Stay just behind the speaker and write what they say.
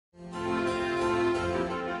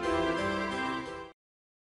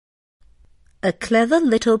A clever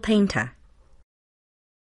little painter.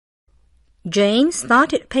 Jane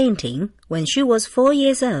started painting when she was 4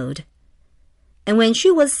 years old, and when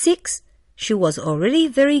she was 6, she was already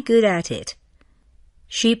very good at it.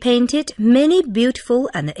 She painted many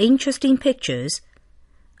beautiful and interesting pictures,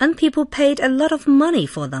 and people paid a lot of money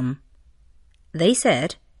for them. They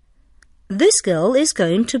said, "This girl is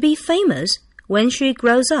going to be famous when she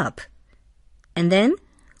grows up, and then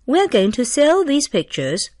we're going to sell these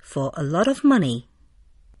pictures for a lot of money."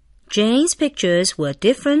 Jane's pictures were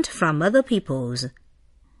different from other people's.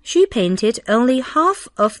 She painted only half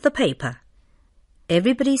of the paper.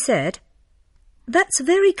 Everybody said, "That's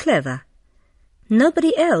very clever.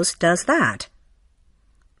 Nobody else does that."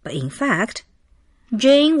 But in fact,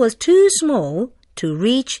 Jane was too small to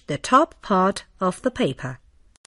reach the top part of the paper.